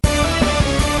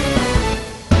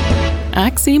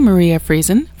Axie Maria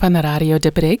Friesen van Radio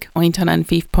de Brig,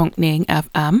 105.9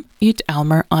 FM uit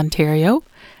Elmer, Ontario,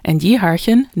 en je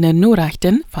harchen de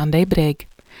Noorrechten van de Brig.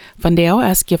 Vandaag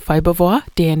is je februari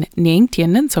den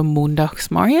 19 zum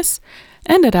Mondagsmorgens,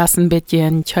 en dat is een beetje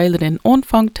een childeren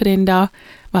aanvang te den dag.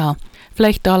 Wel,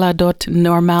 vielleicht da dort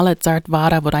normale Zeit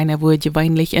war, wo eine wohl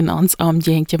gewöhnlich in uns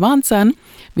umgehend gewandt sind.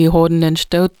 Wir hatten den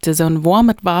Stadt so ein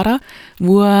warmes war,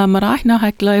 wo wir auch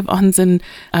nachher gleich an den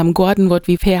Garten, wo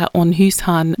wir fair an Hus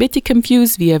haben, bitte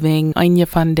confused wir wegen eine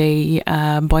von den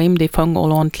Bäumen, die fangen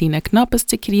alle an kleine Knappes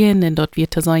zu kriegen, und dort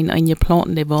wird es sein, eine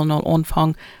Planten, die wollen noch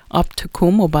anfangen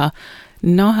abzukommen, aber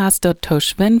noch hast du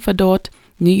Tausch Wind für dort.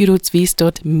 Nu wie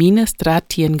dort minus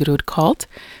 13 Grad kalt.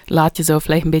 Laat je zo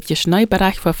vielleicht een beetje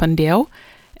Schneebereich voor vandaag.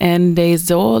 En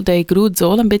de Grad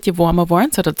soll een beetje warmer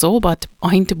worden, zodat het zal wat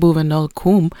einde boven 0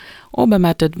 komen. Aber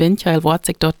met het windje wordt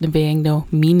zich dort een weeg nog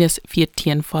minus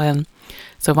 14 vallen.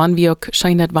 So wann wir auch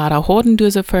scheinet waren hoden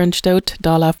diese für ein Stadt,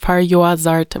 da la paar Jahr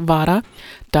zart waren,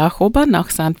 da oben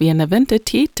noch sind wir in der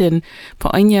Wintertiet, und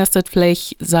für ein Jahr ist das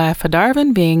vielleicht sehr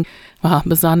verdarben, wegen,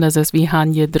 besonders ist, wir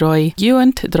haben hier 3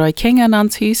 Jugend, 3 Kinder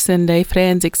ans Haus, und die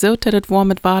freuen sich so, dass es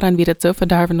warm waren, wie das so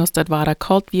verdarben ist, das war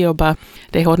kalt wie, aber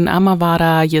die hatten immer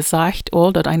war gesagt,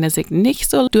 dass einer sich nicht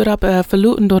so durch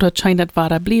verluten, dass es scheinet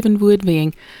war blieben wird,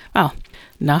 wegen,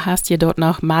 na hast du dort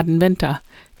noch maden Winter.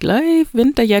 Gleich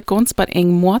Winter jetzt ganz bei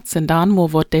eng März, und dann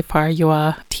wird der paar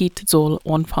Jahr Tiet soll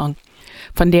anfangen.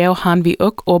 Von der haben wir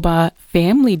auch über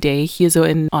Family Day hier so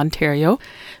in Ontario.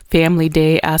 Family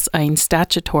Day ist ein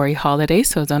statutory holiday,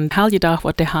 so ein Helgetag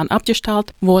wird der Hand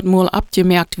abgestellt, wird mal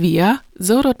abgemerkt wir,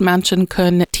 so dass Menschen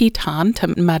können Tiet haben,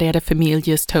 mit ihrer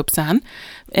Familie taub sein.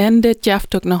 Und das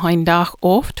gibt auch noch einen Tag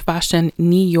oft zwischen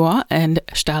Neujahr und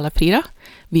Stille Freitag.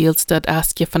 Wils dat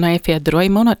als je van ungefähr 3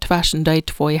 Monate zwischen die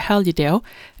 2 Helgedagen,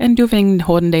 und deswegen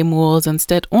haben die mal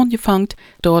instead angefangen,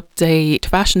 dort die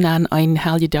zwischen dann ein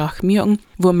Helgedag mögen,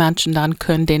 wo Menschen dann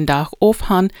können den Tag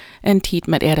aufhören und Zeit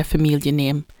mit ihrer Familie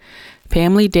nehmen.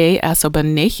 Family Day ist aber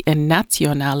nicht ein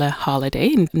nationaler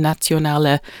Holiday, ein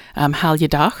nationaler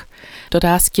Helgedag. Dort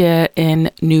ist je in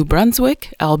New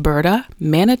Brunswick, Alberta,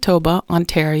 Manitoba,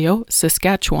 Ontario,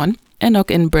 Saskatchewan und auch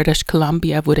in British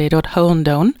Columbia, wo die dort holen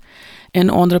tun. In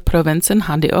anderen Provinzen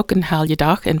haben die auch einen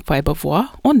Helgetag in Februar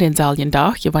und den selben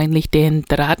Tag, gewöhnlich den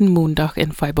 3. Montag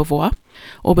in Februar,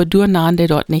 aber durchnahmen die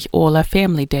dort nicht alle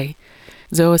Family Day.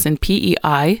 So ist in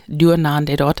PEI durchnahmen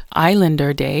die dort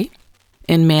Islander Day.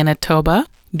 In Manitoba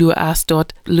ist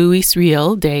dort Louis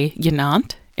Riel Day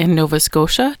genannt. In Nova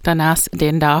Scotia dann ist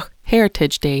den Tag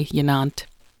Heritage Day genannt.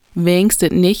 Wenns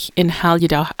das nicht in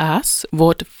Helgetag ist,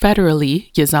 wird federally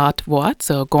gesagt wird,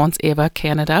 so ganz über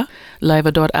Kanada,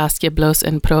 leider dort erst bloß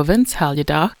in Provinz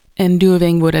Helgetag. Und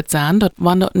deswegen würde es sein, dass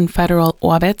wenn dort ein federal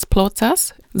Arbeitsplatz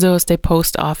ist, so ist der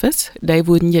Post Office, die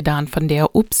würden ja dann von der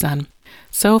sein.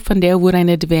 So von der würde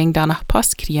eine deswegen danach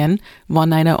Post kriegen,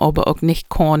 wenn einer aber auch nicht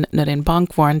kann, nach den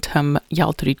Bank wollen, um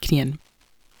Geld kriegen.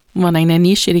 Wenn einer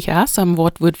neugierig ist, am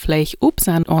Wort wird vielleicht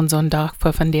sein an so einem Tag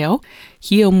für von der.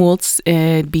 Hier muss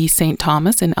bei St.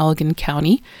 Thomas in Elgin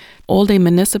County, all die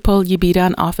municipal Gebiete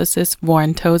und Offices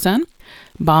waren tausen,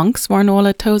 Banks waren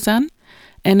alle tausen,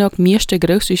 und auch meiste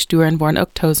große Stores waren auch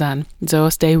tausen. So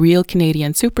ist der Real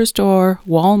Canadian Superstore,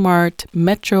 Walmart,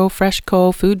 Metro,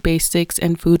 Freshco, Food Basics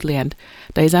und Foodland.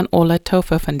 Die sind alle tau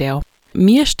von der.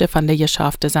 Meiste von den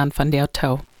Geschäften sind von der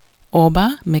tau.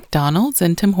 Aber McDonald's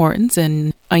und Tim Hortons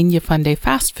und einige von den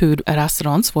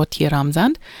Fast-Food-Restaurants, die hier am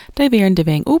sind, die werden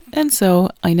deswegen und so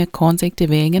eine kann sich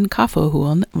deswegen einen Kaffee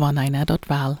holen, wenn einer dort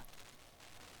will.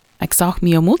 Ich sag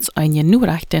mir einige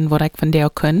Nachrichten, die ich von der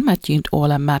können, mit jüngst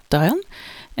alle mitteilen.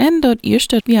 Und das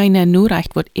erste, wie eine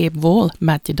Nachricht wird eben wohl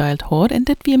mitgeteilt hat, und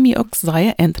das wäre mir auch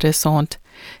sehr interessant.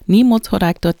 Niemals hat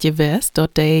ich dort gewusst, dass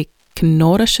die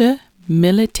kanadische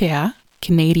Militär,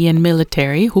 Canadian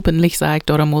Military, hoffentlich sagt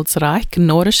dort einmal recht,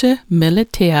 kanadische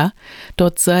Militär,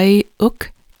 dort sei auch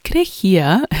Krieg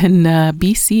hier in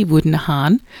BC würden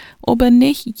haben, aber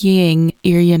nicht gegen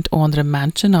irgend andere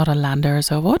Menschen oder Länder oder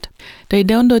so was. Die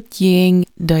tun dort gegen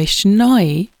die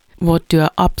Schnee, was durch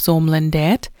absammeln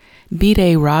det, bei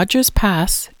der Rogers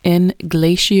Pass in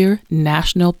Glacier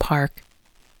National Park.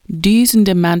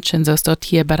 Dutzende Menschen, so ist dort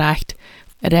hier berichtet,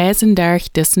 reisen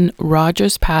durch diesen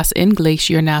Rogers Pass in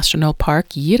Glacier National Park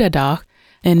jeden Tag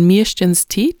und meistens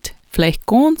Zeit, vielleicht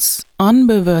ganz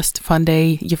unbewusst von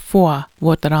der Gefahr,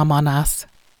 was daran ist.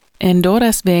 Und dort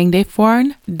ist wegen der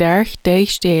fahren durch die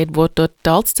Stadt, wo dort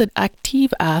dollste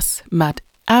aktiv ist mit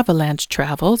Avalanche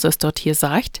Travel, so ist dort hier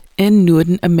sagt, in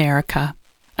Nordamerika.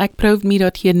 Ik proef me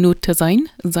dat hier nu te zijn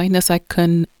als ik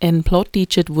kan een plot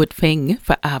teacher would vingen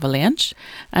voor avalanche.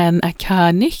 En ik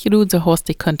ga niet goed zo host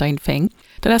ik kunt einvingen.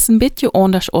 Dat is een beetje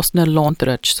anders als een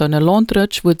landrutsch. So een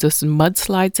landrutsch wordt dus een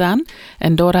mudslide zijn.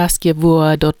 En daar als je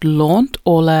voor dat land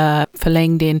alle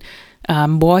verlengden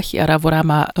boog waar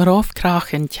maar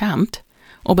raufkrachen komt.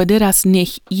 Aber dit is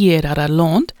niet hier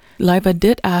land. Leider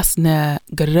dit als een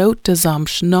grote zam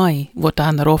schnee, wat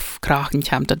dan raufkrachen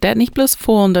komt. Dat niet bloß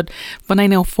vallen, dat van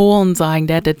een vallen zijn,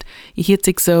 dat het hielt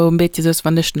zich zo een beetje dus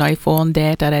van de schnee vallen,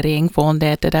 dat de regen vallen,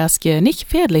 dat is je niet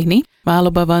gefährlich, niet? Weil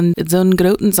aber wenn zo'n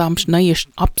grote zam schnee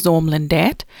absammeln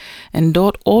dat, en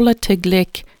dort alle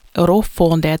tegelijk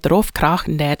raufvallen dat,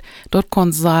 raufkrachen dat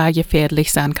kan sehr gefährlich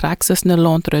sein. Krijg je een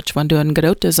landrutsch, wenn du een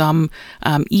grote zam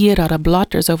ihr oder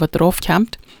Blatt so wat drauf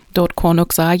kommt. Dort kann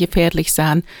auch sehr gefährlich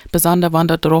sein, besonders wenn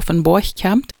dort drauf ein Bauch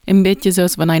kommt. Ein bisschen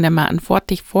so, wenn einer mal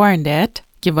 40 fahren dat,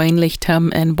 gewöhnlich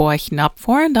ein Bauch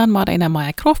abfahren, dann macht einer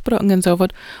mal Kraftbrücken und so was.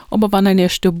 Aber wenn einer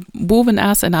boven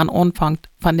ist und dann anfängt,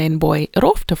 von den Bauch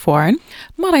rauf zu fahren,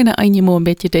 macht einer einmal ein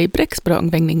bisschen die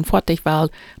Bricksbrücken wegen den 40, weil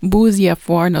Busi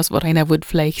fahren, als was einer wird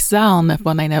vielleicht sagen,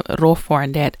 wenn einer rauf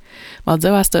fahren dat. Weil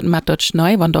so ist das mit dort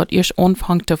Schnee, wenn dort erst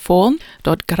anfängt zu fallen,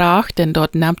 dort kracht und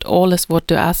dort nimmt alles, was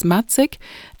du hast, mit sich.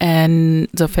 Und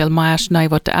so viel mehr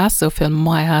Schnee, was du hast, so viel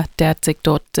mehr dat sich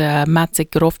dort mit sich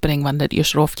raufbringen, wenn das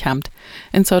erst raufkommt.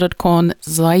 Und so das kann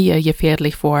sehr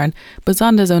gefährlich fahren,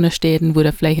 besonders so in Städten, wo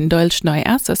da vielleicht ein Deutsch Schnee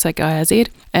ist, das ich auch sehe,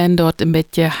 und dort ein bisschen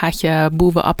hache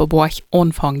Buwe ab und Bauch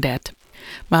anfangen dat.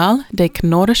 Weil der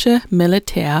kanadische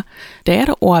Militär,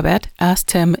 der Arbeit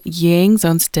ist dem jeng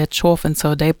sonst das schaffen,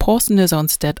 so die passen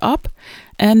sonst das ab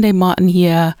und die machen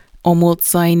hier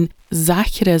sein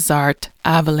sichere Sart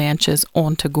Avalanches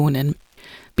anzugehen.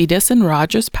 Bei diesem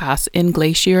Rogers Pass in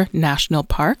Glacier National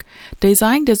Park, die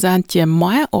sagen, da sind ja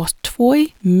mehr als 2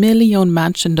 Millionen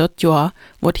Menschen dort Jahr,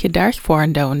 was hier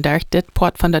durchfahren durch das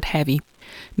Port von das Heavy.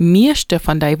 Meeste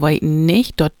von die weten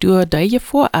nicht, dass du die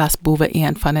vorausbuwe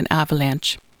een von een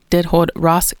Avalanche. Dit hat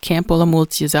Ross Campbell amul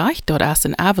gesagt, dat is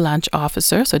een Avalanche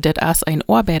Officer, so dit is een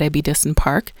Arbeiter bei diesem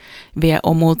Park, wer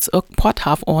amuls ook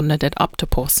Porthaf ordnet dit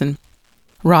abzupassen.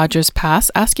 Rogers Pass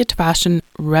is getwaschen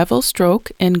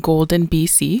Revelstoke in Golden,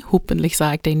 BC, hoffentlich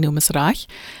sagt die Nummersreich,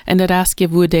 en dat is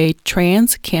wo de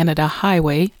Trans-Canada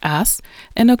Highway is,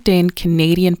 en ook den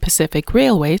Canadian Pacific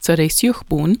Railway, so de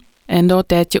Suchboen, en dat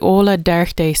dat je alle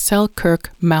durch de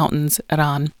Selkirk Mountains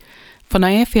ran. Van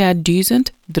ungefähr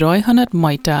 1300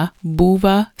 Meter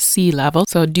boven sea level,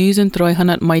 so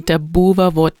 1300 Meter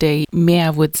boven wat de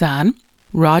meer wordt zijn,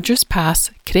 Rogers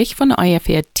Pass kreeg van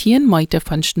ungefähr 10 Meter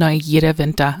van Schnee jede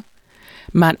Winter.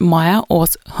 Met meer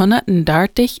als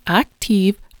 130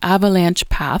 actief Avalanche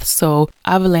Paths, so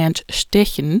Avalanche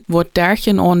Stichen, wat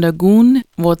derchen aan de goen,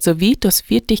 wat so weit als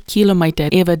 40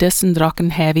 Kilometer über diesen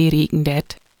Drocken heavy regen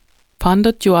det. Van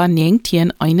dat jaar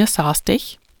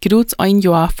 1961, groß ein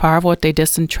Jahr vor, wat die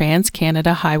diesen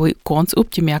Trans-Canada Highway ganz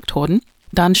aufgemerkt hadden,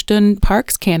 dann stund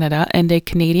Parks Canada en de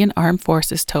Canadian Armed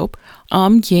Forces top,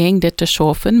 jeng dit te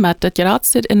schaffen met het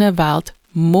grootste in de wereld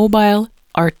Mobile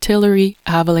Artillery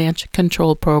Avalanche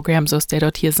Control Program, zoals die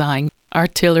dat hier zijn.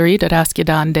 Artillery, dat is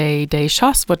gedaan de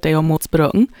Schuss, wat die moet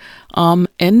gebruiken,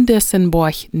 in diesen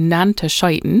Boch nan te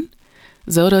schieten,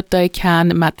 zodat die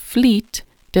kan met vliet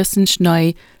diesen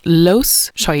Schnee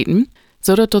losschalten,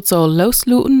 zodat het zal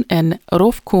losluten en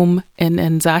raufkommen in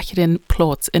een sicheren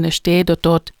Platz in een stad dat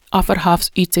dort afverhafs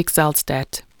uit zichzelf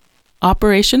staat.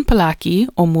 Operation Palaki,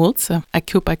 omuls, ik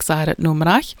hoop ik zei het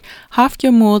nummerig, heeft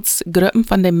omuls groepen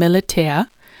van de militair,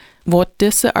 wat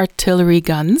deze artillery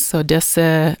guns, so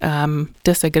deze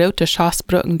grote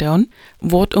schussbrücken doen,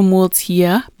 wat omuls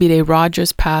hier bij de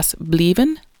Rogers Pass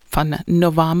blijven, van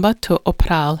November tot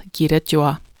April dit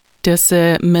jaar.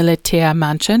 Diese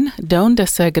Militärmenschen doen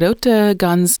diese grote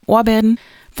guns arbeiten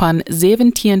von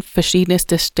 17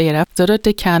 verschiedenste Städten, zodat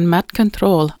die kan met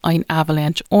controle een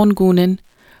avalanche angehen,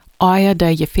 eer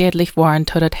die gefährlich waren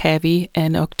tot het heavy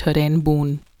en ook tot den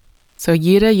boon. So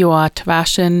jede jaar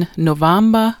zwischen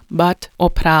November bis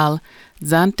April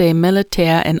sind die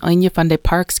Militär in eine von den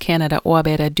Parks Canada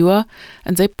Arbeiter durch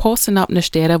und sie passen auf eine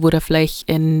Stelle, wo der vielleicht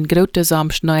in große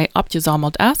Schnee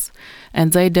abgesammelt ist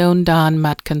und sie tun dann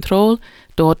mit Kontrolle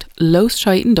dort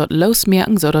losschalten, dort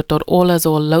losmerken, sodass dort alle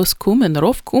so loskommen und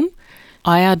raufkommen,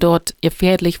 eher dort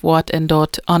gefährlich wird und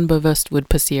dort unbewusst wird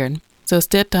passieren. So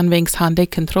ist das dann wenigstens die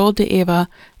Kontrolle über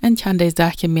und kann die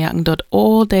Sache merken, dass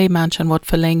all die Menschen, die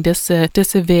verlängern,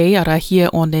 diese Wege oder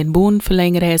hier an den Boden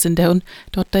verlängern reisen, dass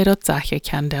die dort Sache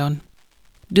kann tun.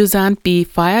 Du sind bei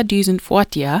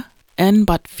 4040 und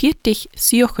bei 40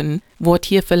 Suchen wordt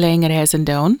hier verlängert reisen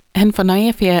doen. En van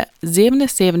ungefähr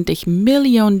 $77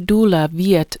 miljoen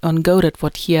wert aan goud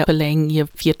wordt hier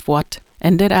verlängert wordt.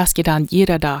 En dit is gedaan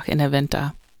jeder dag in de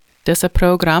winter. Deze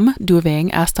programma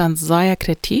doewing is dan zeer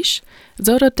kritisch,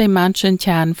 zodat de mensen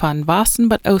kan van Westen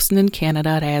tot Oosten in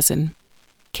Canada reizen.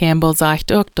 Campbell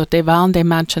zegt ook dat de willen de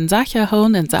mensen sicher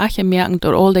houden en sicher merken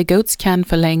dat al de goods kan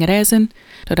verlängert reizen,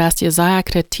 doordat je zeer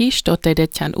kritisch dat de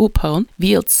dit kan ophouden,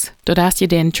 wils, doordat je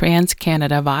den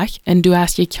Trans-Canada-weg en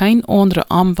doordat je geen andere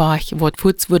omweg wat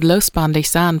voets wordt losbandig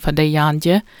zijn van de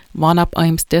janje, wanneer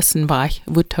eens dessen weg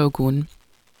wordt gaan.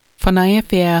 Von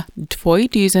ungefähr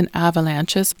 2000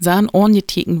 Avalanches zijn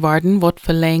aangeteken worden wat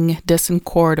verlängert dessen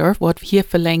corridor wat hier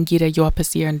verlängert jeder jaar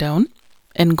passieren doen.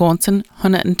 In ganzen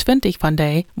 120 van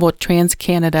die wordt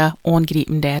Trans-Canada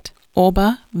aangegrepen dat.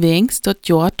 Aber wenigstens dat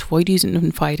jaar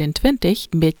 2024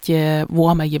 een beetje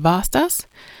warmer geweest is,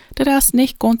 dat is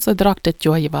niet ganz so druk dat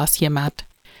jaar geweest hiermet.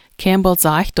 Campbell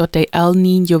zegt dat de El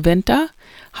Niño winter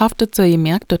heeft het zo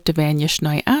gemerkt dat de weinig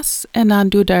sneeuw is en dan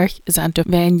daardoor zijn er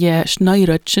weinig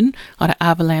sneeuwrutschen of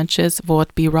avalanches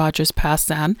wat bij Rogers Pass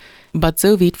zijn, maar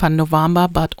zo weit van november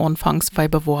tot aanfangs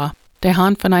februari. De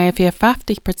hebben van ungefähr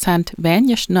 50%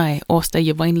 weinig sneeuw als de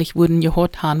gewöhnlich worden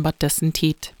gehad hebben bij deze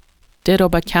tijd. Dit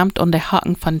aber komt aan de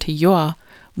haken van het jaar,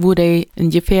 wo de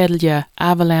een gefährliche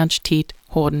avalanche-tijd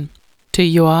hadden.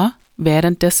 Het jaar,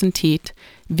 während deze tijd,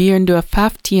 wären door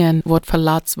 15 wat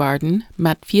verlaat worden,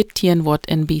 met 14 wat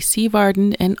in BC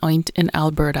worden en 1 in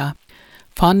Alberta.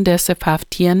 Van deze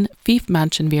 15, 5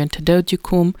 mensen wären te dood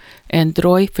gekomen en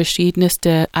 3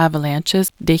 verschiedenste avalanches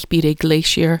dicht bij de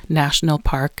Glacier National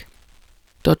Park.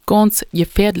 Dat ganz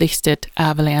gefährlichste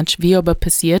avalanche wie aber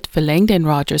passiert verlängert in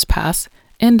Rogers Pass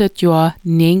in dat jaar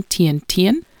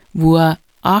 1910, wo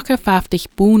 58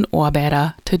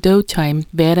 boonarbeiter te dood zijn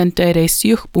während de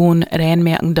Suchboon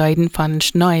reinmerken duiden van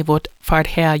Schnee wat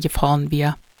voorthergefallen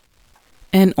weer.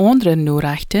 In andere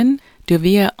Nachrichten, da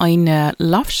wir eine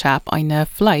Laufschap, eine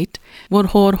Flight,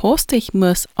 wo hastig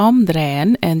muss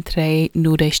umdrehen en 3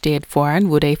 naar de stad fahren,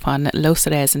 wo de van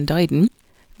losreisen duiden,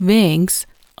 wengs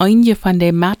einige van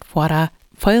de matfahrer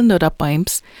fallen dat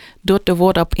beams, dort de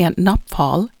wordt op een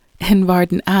napval en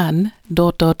worden aan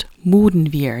dat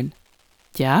moeden werden.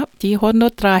 Ja, die hadden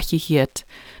dat draagje gehoord.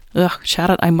 Ugh,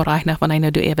 schade einmal reich nach,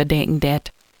 wanneer du even denken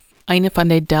dat. Eine van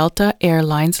de Delta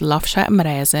Airlines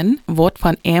Luftschattenreisen wordt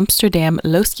van Amsterdam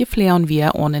losgeflogen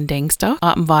weer aan een Dinsdag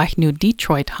op een weg naar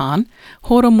Detroit gaan.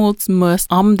 Horemals moest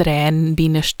omdraaien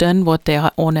binnen Stunden wat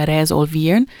de aan de reis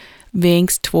alweer.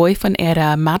 Wegens 2 van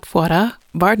ihre matfahrer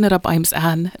waren erop eens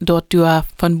aan dat du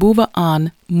van boven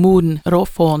aan moeden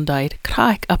raufvallen deed,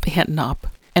 krijg op hinten op.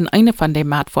 En eine van de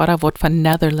matfahrer wat van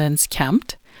Netherlands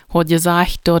komt, had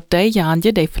gezegd dat de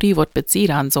janje die vrij wat bezit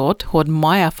aan zat, had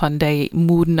meer van de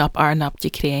moeden op Arnab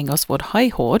gekregen als wat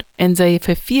hij had, en zij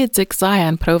verviert zich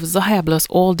zijn proef zij bloos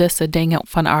al deze dingen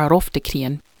van haar af te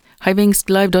krijgen. Hij wings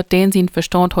gelooft dat den zijn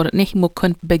verstand had het niet meer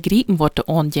kunt begrijpen wat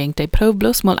er aanging. Die proef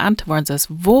bloos mal aan te worden,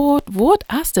 wat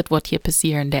is dit wat hier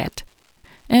passieren dat?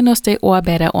 En als de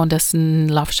arbeider aan deze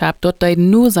lafschap dat die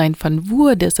nu zijn van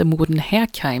waar deze moeden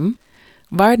herkwamen,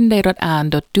 waren die dat aan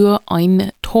dat door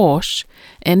een tosch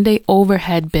in de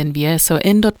overhead bin wir so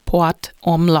in dat port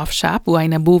lafschap, wo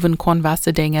eine boven kon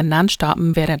wasse dingen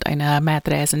nanstappen während einer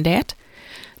matreisen dat.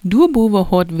 Door boven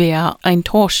had wir ein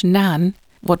tosch nan,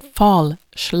 wat voll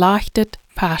schlachtet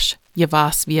pasch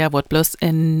gewas wir, wat bloß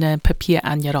in Papier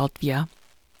angerollt wir.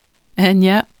 En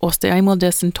ja, als de einmal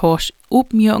dessen tosch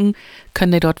opmerken,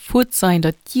 kann dort voet sein,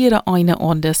 dat jeder eine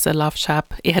an deze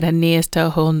lafschap ihre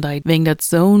nächste Hundheit wegen dat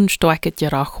zo'n starket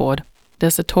gerach had.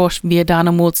 Deze tosch wir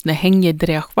damals ne henge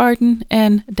dreig worden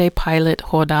en de pilot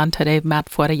had dan te de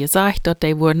matfahrer gesagt, dat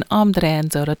de worden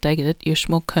omdrehen, zodat de dit eerst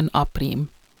mal kunnen abriemen.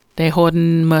 De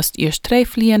hadden moest eerst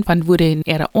terugvliegen, van wo de in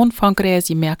ihre Anfangreis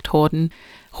gemerkt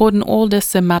hadden al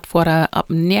deze matfahrer op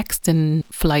nächsten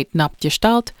Flight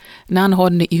abgestellt, en dan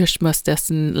hadden de eerst moest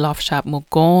dessen lafschap mal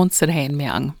ganz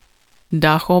reinmerken.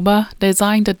 Doch aber, die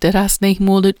sagen, dass das nicht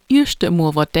mal das erste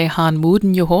Mal, was die haben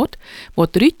Moden gehad, was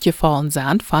gefallen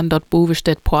sind von dort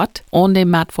bovenstedt Port an den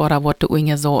Matfahrer, was die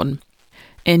Unge sahen.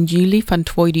 In Juli von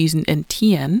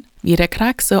 2010 wieder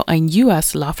krieg so ein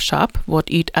US-Laufschap, was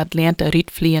uit Atlanta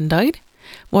rütfliehen deed,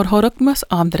 wat had ook moest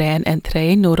omdrehen en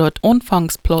 3 naar dat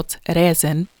Anfangsplatz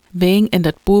reisen, wegen in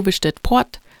dat bovenstedt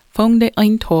Port von de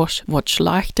ein Tosch, wat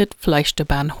schlachtet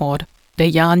Fleischbahn had. De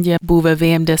janje boven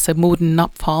wem deze moeden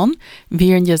opvallen,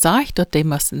 werden gesagt, dat die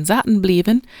müssen zaten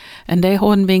blijven, en die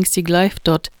hadden wenigstens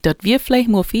geglaubt, dat wir vielleicht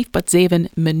mal 5 bis 7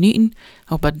 Minuten,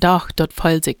 aber doch, dat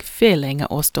fällt sich viel länger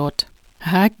als dort.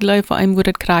 Ik geloof voor hem wordt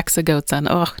het kraakse goud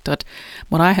zijn. Och, dat,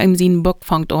 maar hij hem zijn boek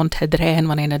vangt aan te drehen,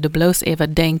 wanneer hij de bloos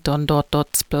even denkt, und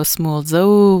dat bloos mal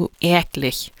so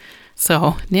eklig.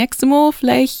 So, nächstes Mal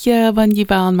vielleicht, wenn je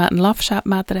wel mit einem Laufschab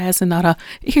mit reisen oder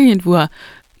irgendwo,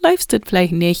 läufst du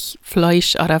vielleicht nicht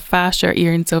Fleisch oder Fisch oder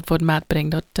irgend so was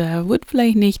mitbringen. Das wird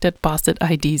vielleicht nicht das beste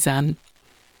Idee sein.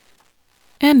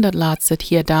 En dat laatste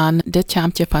hier dan, dit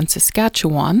komt je van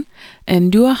Saskatchewan. En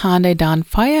door gaan die dan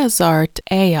 4 soort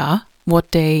eieren, wat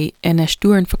die in de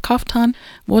sturen verkauft haben,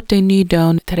 wat die nu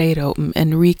doen terugroepen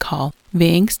in recall.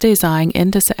 Wegens die zijn in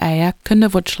deze eieren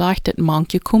kunnen wat schlechtet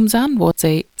manche komen zijn, wat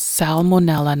ze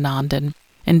salmonella nanden.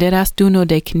 En dit is door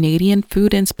de Canadian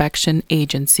Food Inspection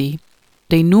Agency.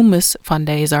 De nummers van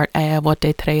deze soort eieren wat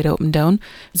die terugroepen doen,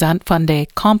 zijn van de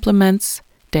Compliments,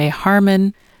 de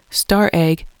Harmon, Star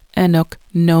Egg, en ook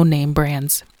no-name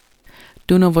brands.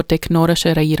 Doen wat de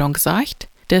Kanadische regering zegt,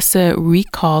 deze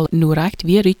recall nu recht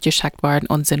weer uitgeschickt worden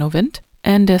aan Zinnowend,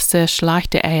 en deze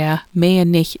slechte eieren meer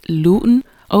niet looten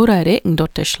oder reken dat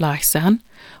ze slecht zijn,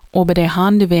 aber de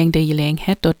handen wegen de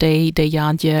gelegenheid dat de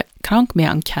jantje krank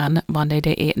maken kan wanneer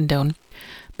de eten doen.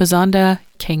 Besonders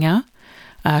kinderen,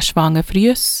 schwangere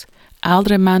vrouwen,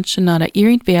 oudere mensen oder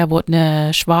irgendwer wat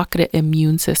een schwakere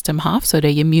immuunsystem heeft, so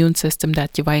de immuunsystem dat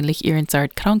je weinig irgend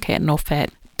soort krankheden opvat.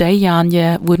 Die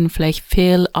jantje worden vielleicht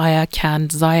veel eier kan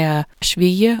sehr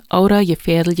schwer oder je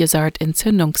veel je soort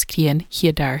entzündungskriegen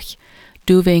hierdurch.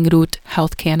 Du wegen Root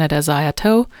Health Canada zei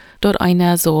toe, dat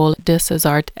einer soll diese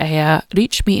soort eier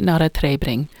uitschmieden oder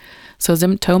terugbrengen. So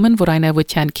Symptomen, wo einer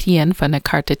wird kan kriegen von der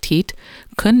Kartitit,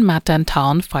 können mit den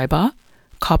Tarnfiber,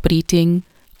 Kopfrieting,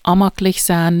 amaklich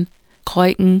sein,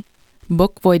 Kräuken,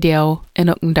 Buckweideau en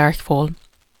ook een Durchfall.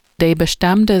 De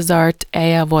bestimmte soort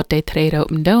eier wat de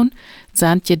terugroepen doen,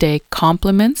 zijn je de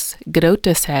Compliments,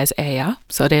 grote size eier,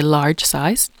 so de large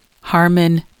size,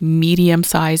 Harmon medium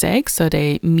size eggs, so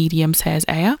de medium size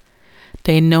eier,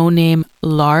 de no-name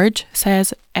large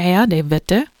size eier, de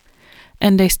witte,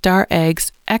 en de Star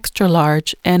Eggs extra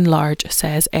large en large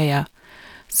size eier,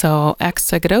 so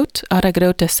extra groot oder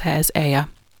grote size eier.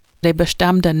 De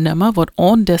bestimmte nummer wat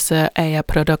aan deze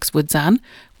eierproducts wordt zijn,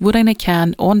 wordt een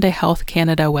kan aan de Health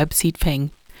Canada website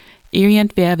vinden.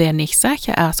 Irgendwer wer nicht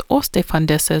sicher ist, als die von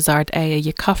dieser Sort Eier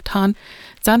gekauft haben,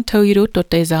 sind teuer, dass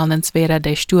die sollen entweder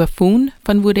die Stuhe fuhren,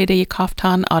 von wo die gekauft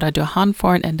haben, oder durch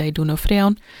Handfahren und die noch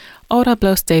frauen, oder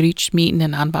bloß die Rutschmieten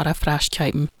in andere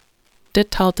Frischkeiten. Das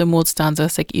teilte uns dann, so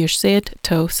ich ihr seht,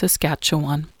 zu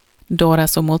Saskatchewan. Dort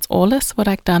ist alles, was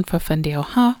ich dann für von dir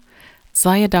habe.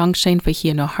 Sei Dankeschön für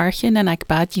hier noch Herrchen, und ich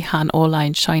bete, je han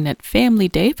online scheinet Family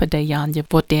Day für die Janje,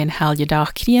 wo den Helge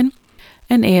Tag kriegen,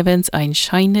 und evens ein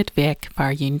scheinet Weg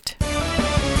verjüngt.